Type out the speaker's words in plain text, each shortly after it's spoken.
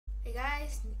Hey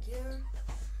guys, Nick here.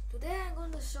 Today I'm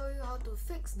going to show you how to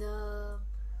fix the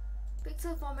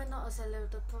pixel format not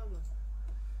accelerated problem.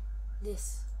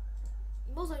 This.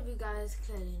 Most of you guys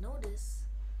clearly know this,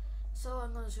 so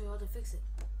I'm going to show you how to fix it.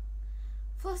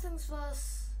 First things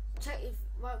first, check if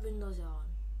what windows you're on.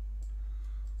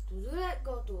 To do that,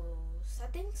 go to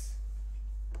settings,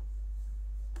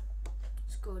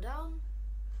 scroll down,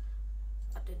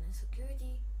 update and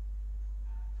security.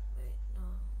 Wait, no.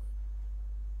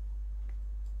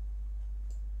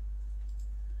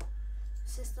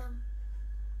 System,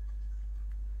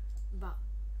 but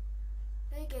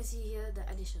then you can see here the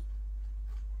addition.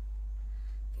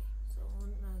 Okay, so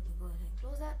now you can go ahead and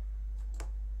close that.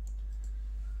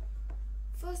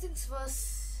 First things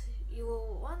first,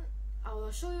 I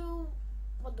will show you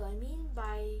what do I mean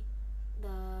by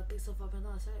the pixel format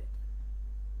not accelerated.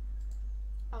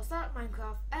 I'll start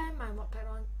Minecraft and my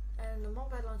modpad and the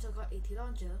modpad launcher called AT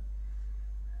Launcher.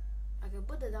 I can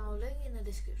put the download link in the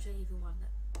description if you want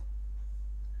that.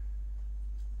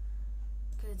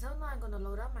 Okay, so now I'm gonna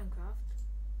load up Minecraft.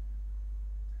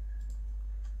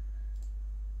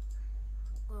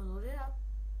 I'm gonna load it up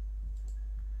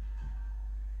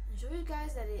and show you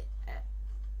guys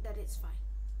that it's fine.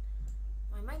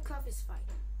 My Minecraft is fine.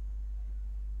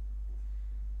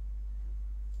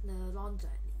 The launcher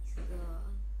at least, the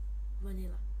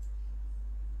vanilla.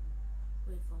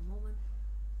 Wait for a moment.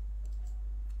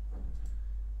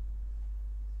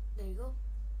 There you go.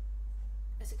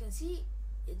 As you can see,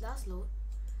 it does load.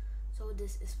 So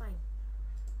this is fine.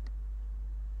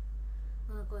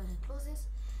 I'm gonna go ahead and close this,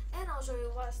 and I'll show you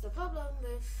what's the problem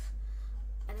with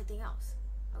anything else.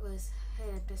 I'll go ahead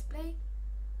and press play.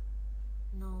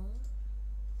 No.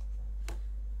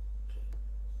 Okay.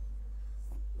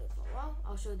 Wait for a while.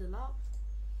 I'll show you the log.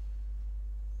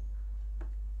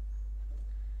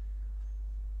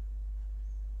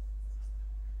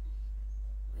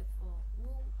 Wait for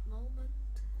a moment.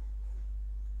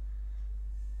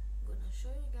 I'm gonna show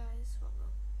you guys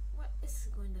what is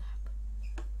going to happen.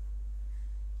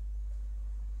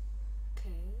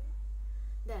 Okay,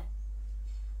 there.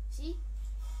 See,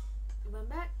 it went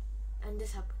back, and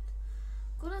this happened.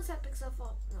 Couldn't set pixel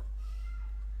format. No,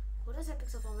 couldn't set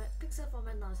pixel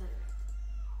format not set it.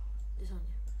 This one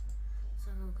here.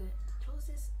 So I'm gonna go ahead and close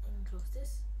this and close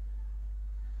this.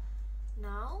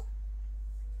 Now,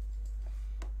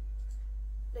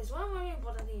 there's one very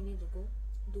important thing you need to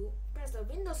do. Press the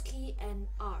Windows key and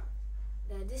R.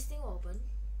 Then this thing will open,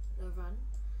 the run.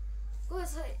 Go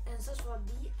ahead and search for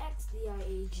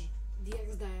DXDIAG.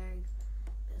 DXDIAG.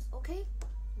 Press OK.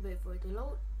 Wait for it to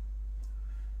load.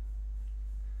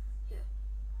 Here,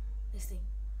 this thing.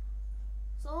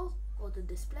 So go to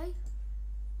display.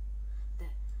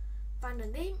 There. Find the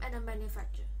name and the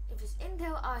manufacturer. If it's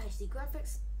Intel RHD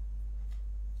graphics,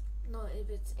 no, if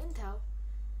it's Intel,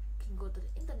 you can go to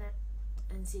the internet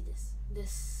and see this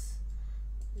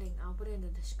link. I'll put it in the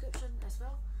description as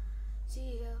well.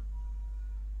 See here.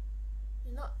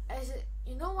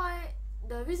 You know why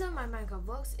the reason my Minecraft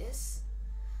works is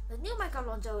the new Minecraft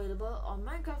launcher available on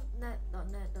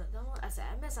minecraftnet.net.download as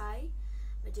an MSI,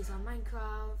 which is on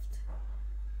Minecraft.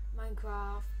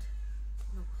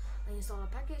 And install a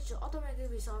package to automatically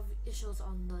resolve issues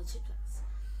on the chipsets,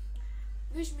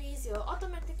 which means you'll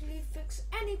automatically fix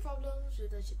any problems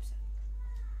with the chipset.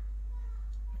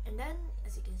 And then,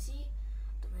 as you can see,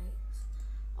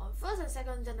 on first and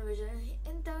second generation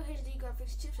Intel HD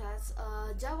graphics chipsets,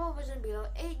 Java version below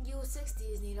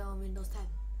 8U60 is needed on Windows 10.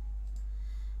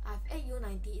 I have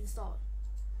 8U90 installed.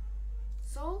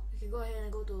 So you can go ahead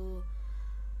and go to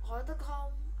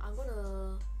horror.com. I'm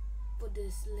gonna put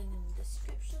this link in the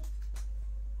description.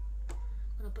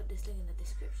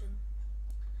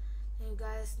 And you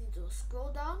guys need to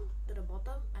scroll down to the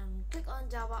bottom and click on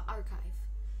Java Archive.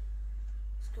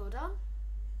 Scroll down,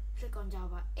 click on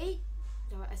Java 8,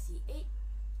 Java SE 8,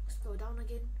 scroll down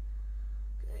again.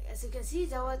 As you can see,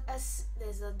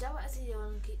 there's a Java SE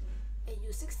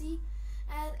 8U60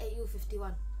 and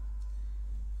 8U51.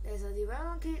 There's a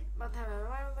development kit, runtime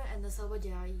environment, and the server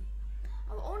JRE.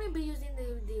 I will only be using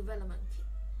the development kit.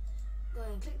 Go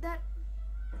ahead and click that.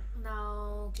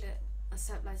 Now click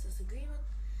accept license agreement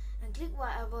and click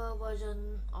whatever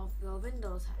version of your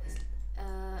Windows has.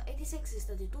 86 is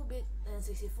 32-bit and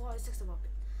 64 is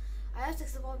 64-bit. I have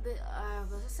 64-bit. I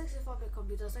have a 64-bit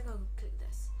computer, so I'm going to click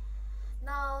this.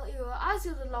 Now it will ask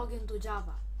you to log into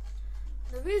Java.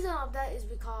 The reason of that is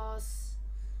because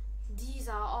these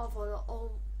are all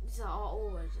old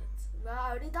versions. Well,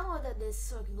 I already downloaded this,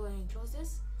 so I can go ahead and close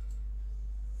this.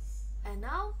 And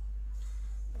now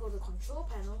go to control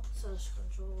panel, search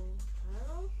control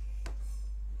panel.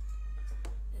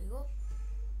 There you go.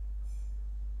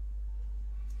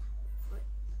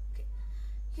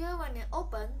 Here when it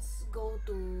opens, go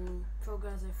to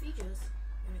programs and features.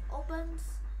 When it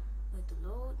opens, wait to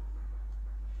load.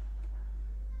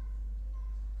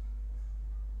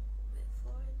 Wait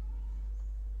for it.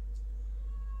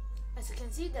 As you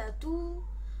can see, there are two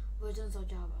versions of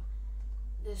Java.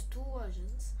 There's two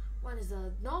versions. One is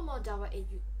the normal Java 8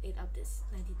 update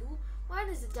 92. One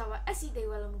is the Java SE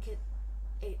Development Kit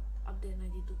 8 update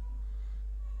 92.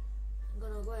 I'm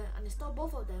gonna go and uninstall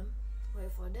both of them.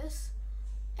 Wait for this.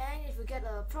 And if you get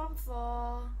a prompt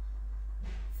for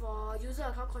user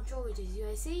account control, which is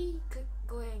UAC,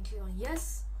 go ahead and click on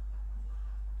yes.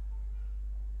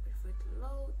 Wait for it to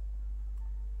load.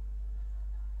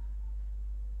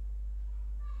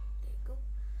 There you go.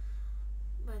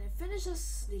 When it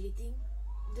finishes deleting,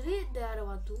 delete the other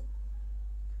one too.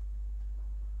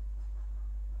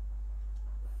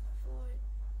 Wait for it.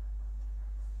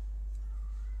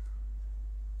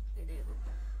 Okay, there you go.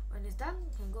 When it's done,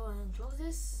 you can go ahead and close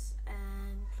this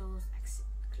and close exit.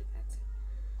 Click exit.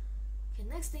 Okay,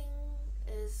 next thing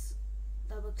is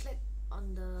double click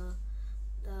on the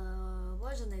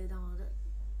version that you downloaded.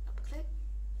 Double click.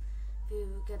 If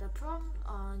you get a prompt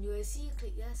on UAC,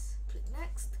 click yes, click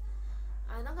next.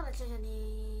 I'm not gonna change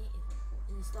any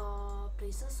install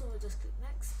places, so just click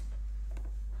next.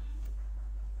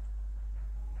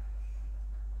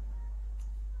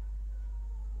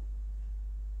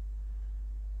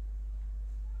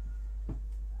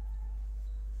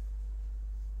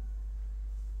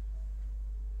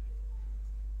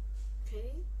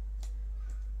 Okay,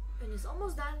 when it's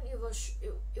almost done, it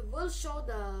will show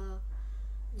the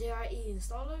JRE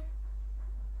installer.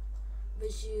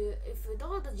 Which if you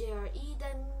download the JRE,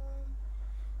 then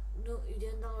no, you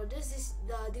didn't download this. Is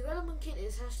the development kit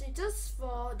is actually just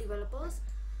for developers.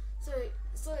 So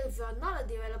if you're not a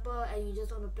developer and you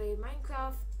just want to play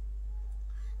Minecraft,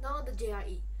 download the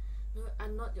JRE. No,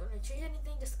 I'm not going to change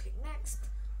anything. Just click next.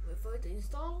 Wait for it to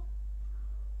install.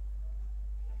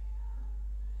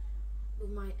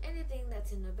 Don't mind anything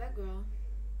that's in the background.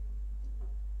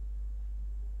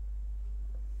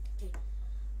 Okay.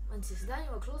 Once it's done,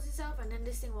 it will close itself, and then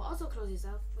this thing will also close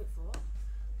itself. Wait for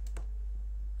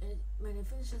it. When it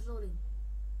finishes loading.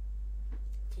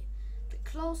 Okay, click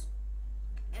close,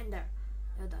 and there,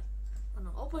 you're done. I'm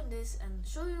gonna open this and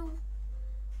show you.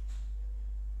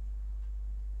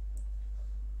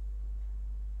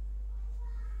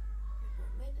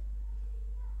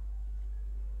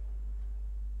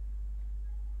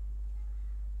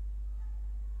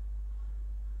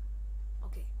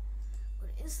 Okay, for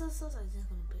the instances, I'm just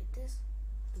gonna play this.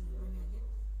 Give me one again.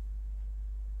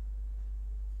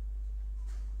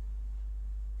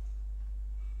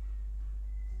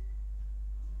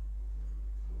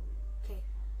 Okay,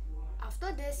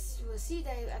 after this, you will see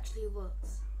that it actually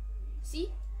works.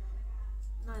 See?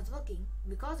 Now it's working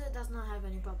because it does not have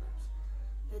any problems.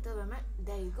 Later,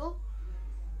 there you go.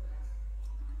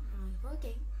 Now it's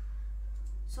working.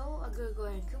 So I'm gonna go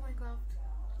ahead and kill Minecraft.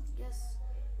 Yes.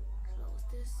 Close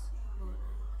this.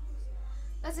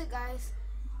 That's it, guys.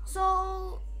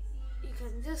 So you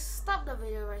can just stop the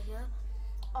video right here,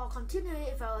 or continue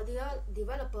it if I were a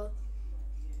developer,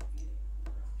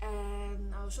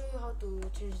 and I'll show you how to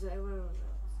change the error.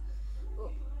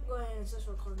 Go ahead and search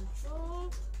for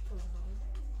control.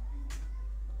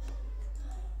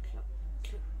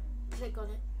 Click on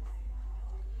it.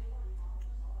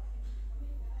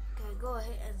 Okay, go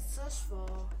ahead and search for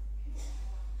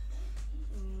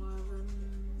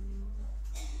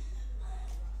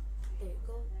there you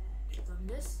go. Click on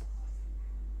this.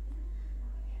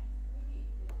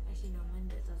 Actually, no, mine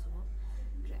that doesn't work.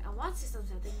 Click on system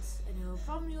settings, and it will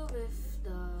prompt you with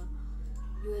the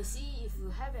UAC if you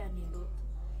have it enabled.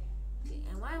 Okay,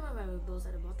 environment variables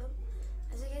at the bottom.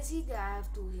 As you can see, there I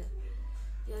have two here.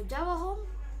 You have Java Home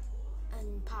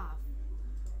and Path.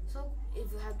 So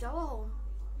if you have Java Home,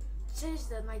 change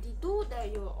the 92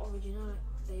 that you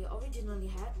originally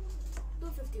had to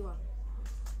 51.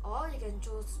 Or you can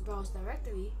choose browse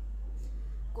directory,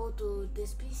 go to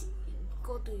this PC,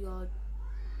 go to your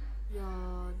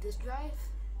disk drive,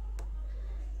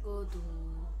 go to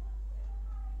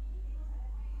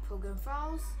program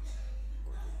files,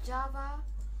 go to Java,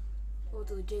 go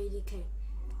to JDK,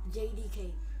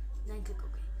 then click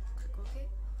OK. Click OK.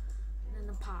 And then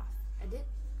the path, edit,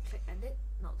 click edit,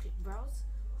 not click browse.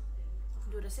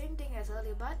 Do the same thing as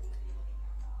earlier, but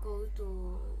go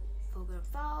to program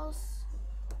files,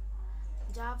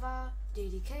 Java,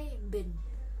 JDK, bin.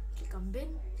 Click on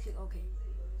bin, click OK.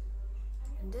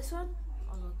 And this one,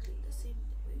 also click the same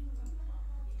way.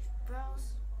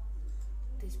 Browse,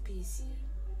 this PC,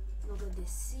 look at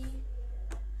this C,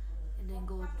 and then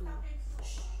go to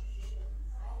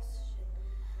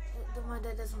my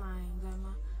dad, that's my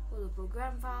grandma. Go to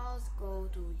program files, go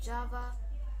to Java,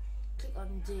 click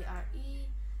on JRE,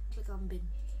 click on bin.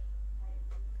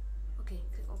 Okay,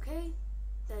 click OK.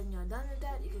 Then you're done with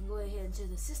that. You can go ahead and choose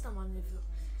the system one if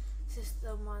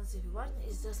you want.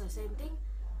 It's just the same thing,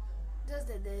 just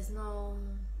that there's no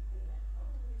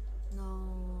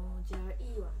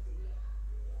JRE one.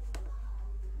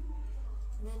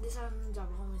 And then this one,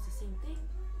 Java Home, is the same thing.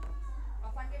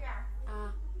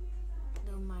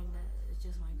 Don't mind that, it's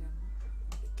just my grandma.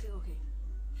 Okay, click OK.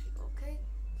 Click OK.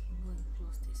 I'm going to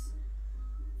close this.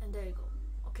 And there you go.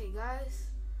 Okay guys,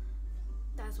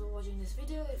 thanks for watching this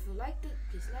video. If you liked it,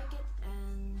 please like it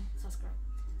and subscribe.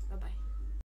 Bye bye.